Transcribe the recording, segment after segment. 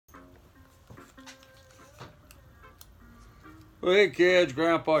Well, hey kids,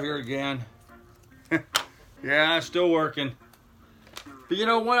 Grandpa here again. Yeah, still working. But you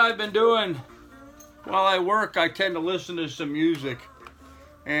know what I've been doing while I work? I tend to listen to some music.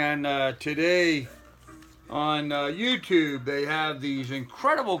 And today on YouTube, they have these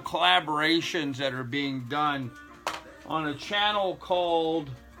incredible collaborations that are being done on a channel called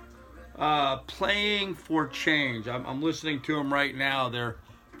Playing for Change. I'm listening to them right now.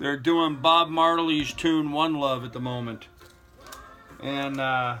 They're doing Bob Marley's tune One Love at the moment. And,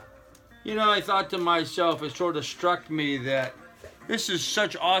 you know, I thought to myself, it sort of struck me that this is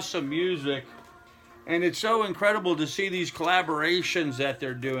such awesome music. And it's so incredible to see these collaborations that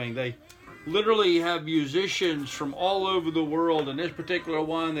they're doing. They literally have musicians from all over the world. In this particular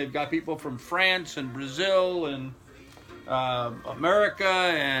one, they've got people from France and Brazil and America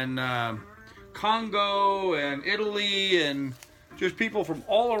and Congo and Italy, and just people from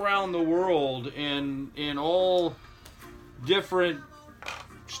all around the world in all different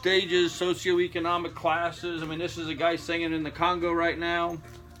stages, socioeconomic classes. I mean, this is a guy singing in the Congo right now.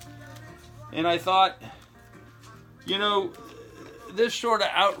 And I thought, you know, this sort of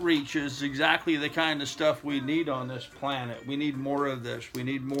outreach is exactly the kind of stuff we need on this planet. We need more of this. We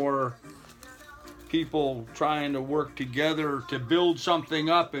need more people trying to work together to build something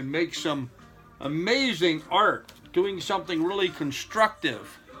up and make some amazing art, doing something really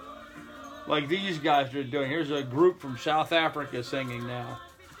constructive like these guys are doing. Here's a group from South Africa singing now.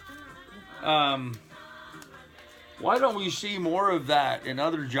 Why don't we see more of that in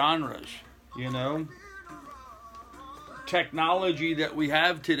other genres, you know? Technology that we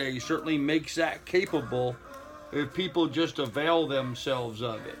have today certainly makes that capable if people just avail themselves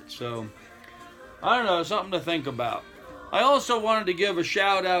of it. So, I don't know, something to think about. I also wanted to give a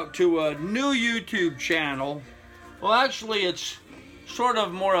shout out to a new YouTube channel. Well, actually, it's sort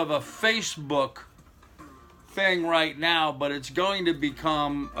of more of a Facebook thing right now, but it's going to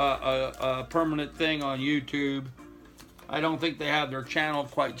become a permanent thing on YouTube. I don't think they have their channel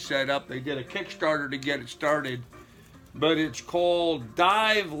quite set up. They did a Kickstarter to get it started, but it's called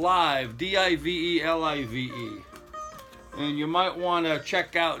Dive Live, D-I-V-E-L-I-V-E. And you might want to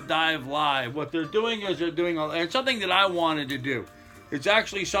check out Dive Live. What they're doing is and something that I wanted to do. It's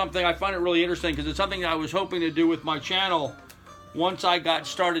actually something I find it really interesting because it's something that I was hoping to do with my channel once I got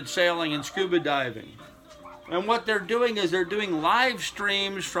started sailing and scuba diving. And what they're doing is they're doing live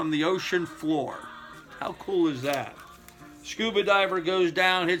streams from the ocean floor. How cool is that? Scuba diver goes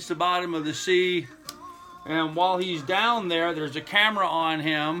down, hits the bottom of the sea, and while he's down there, there's a camera on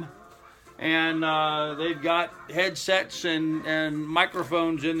him, and they've got headsets and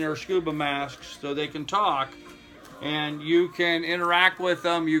microphones in their scuba masks so they can talk, and you can interact with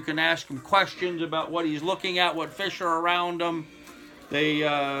them. You can ask him questions about what he's looking at, what fish are around him. They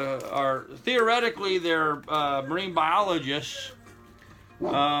are theoretically they're marine biologists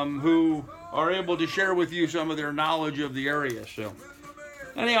who are able to share with you some of their knowledge of the area. So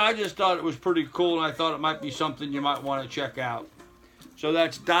anyhow, I just thought it was pretty cool, and I thought it might be something you might want to check out. So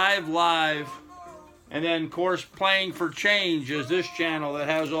that's Dive Live. And then, of course, Playing for Change is this channel that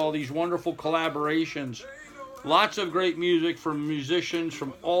has all these wonderful collaborations. Lots of great music from musicians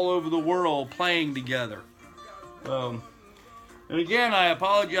from all over the world playing together. And again, I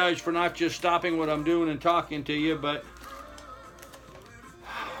apologize for not just stopping what I'm doing and talking to you, but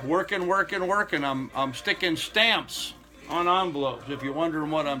working. I'm sticking stamps on envelopes. If you're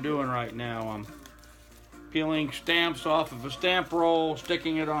wondering what I'm doing right now, I'm peeling stamps off of a stamp roll,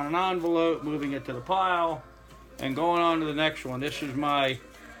 sticking it on an envelope, moving it to the pile, and going on to the next one. This is my,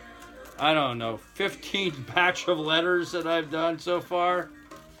 I don't know, 15th batch of letters that I've done so far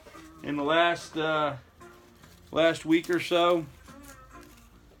in the last week or so.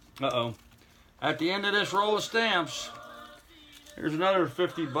 At the end of this roll of stamps, here's another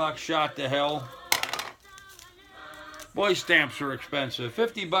 50 bucks shot to hell. Boy, stamps are expensive.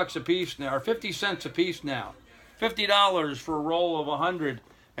 50 bucks a piece now, or 50 cents a piece now. $50 for a roll of 100.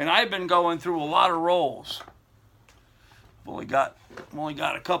 And I've been going through a lot of rolls. I've only got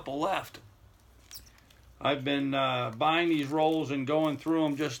a couple left. I've been buying these rolls and going through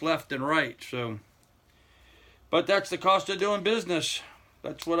them just left and right. So, but that's the cost of doing business.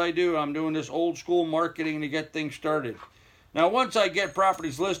 That's what I do. I'm doing this old school marketing to get things started. Now, once I get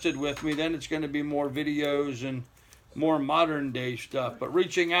properties listed with me, then it's going to be more videos and more modern day stuff. But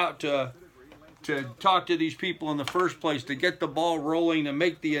reaching out to talk to these people in the first place, to get the ball rolling, to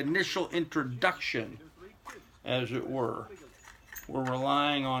make the initial introduction, as it were, we're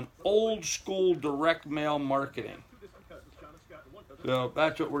relying on old school direct mail marketing. So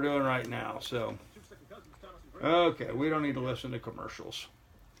that's what we're doing right now. So, okay, we don't need to listen to commercials.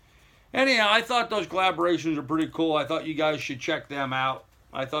 Anyhow, I thought those collaborations are pretty cool. I thought you guys should check them out.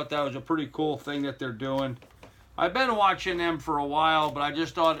 I thought that was a pretty cool thing that they're doing. I've been watching them for a while, but I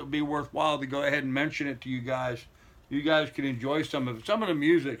just thought it would be worthwhile to go ahead and mention it to you guys. You guys can enjoy some of it. Some of the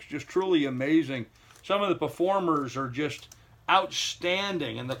music's just truly amazing. Some of the performers are just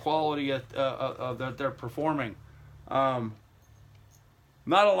outstanding in the quality of that they're performing. Not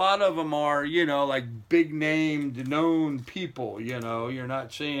a lot of them are, you know, like big-named, known people, you know. You're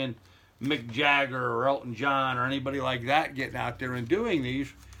not seeing Mick Jagger or Elton John or anybody like that getting out there and doing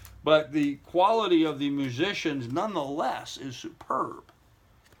these. But the quality of the musicians, nonetheless, is superb.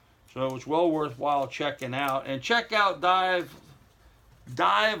 So it's well worthwhile checking out. And check out Dive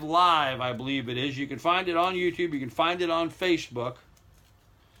Live, I believe it is. You can find it on YouTube. You can find it on Facebook.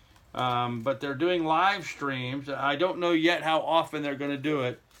 But they're doing live streams. I don't know yet how often they're going to do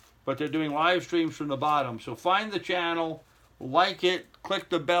it. But they're doing live streams from the bottom. So find the channel, like it, click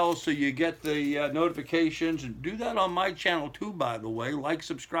the bell so you get the notifications. And do that on my channel too, by the way. Like,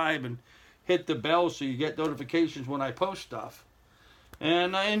 subscribe, and hit the bell so you get notifications when I post stuff.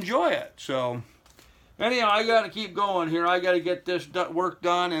 And enjoy it. So anyhow, I got to keep going here. I got to get this work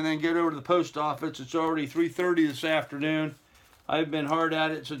done and then get over to the post office. It's already 3:30 this afternoon. I've been hard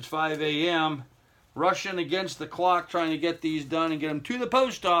at it since 5 a.m. rushing against the clock trying to get these done and get them to the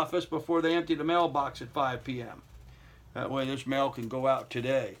post office before they empty the mailbox at 5 p.m. That way this mail can go out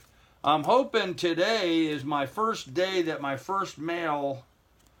today. I'm hoping today is my first day that my first mail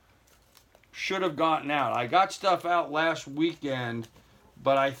should have gotten out. I got stuff out last weekend,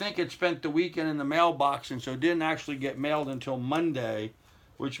 but I think it spent the weekend in the mailbox and so didn't actually get mailed until Monday,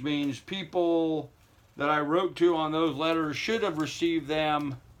 which means people that I wrote to on those letters should have received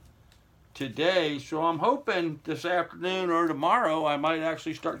them today. So I'm hoping this afternoon or tomorrow I might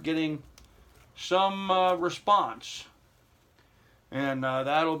actually start getting some response. And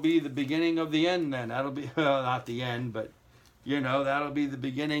that'll be the beginning of the end then. That'll be, not the end, but, you know, that'll be the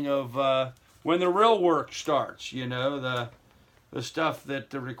beginning of when the real work starts, you know, the stuff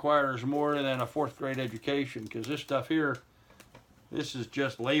that requires more than a 4th grade education. Because this stuff here, this is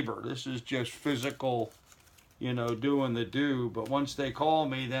just labor. This is just physical, you know, doing the do. But once they call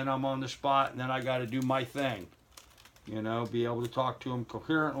me, then I'm on the spot, and then I got to do my thing. You know, be able to talk to them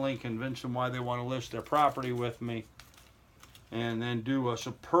coherently, convince them why they want to list their property with me, and then do a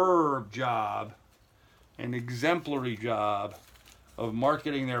superb job, an exemplary job of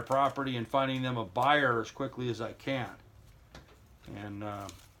marketing their property and finding them a buyer as quickly as I can. And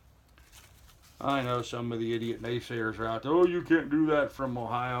I know some of the idiot naysayers are out there, oh, you can't do that from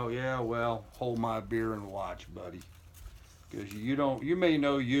Ohio. Yeah, well, hold my beer and watch, buddy. Because you may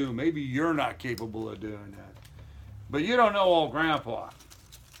know maybe you're not capable of doing that. But you don't know old Grandpa.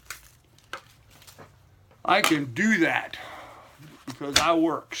 I can do that because I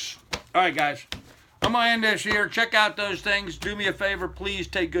works. All right, guys. I'm going to end this here. Check out those things. Do me a favor. Please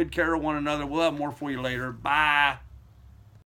take good care of one another. We'll have more for you later. Bye.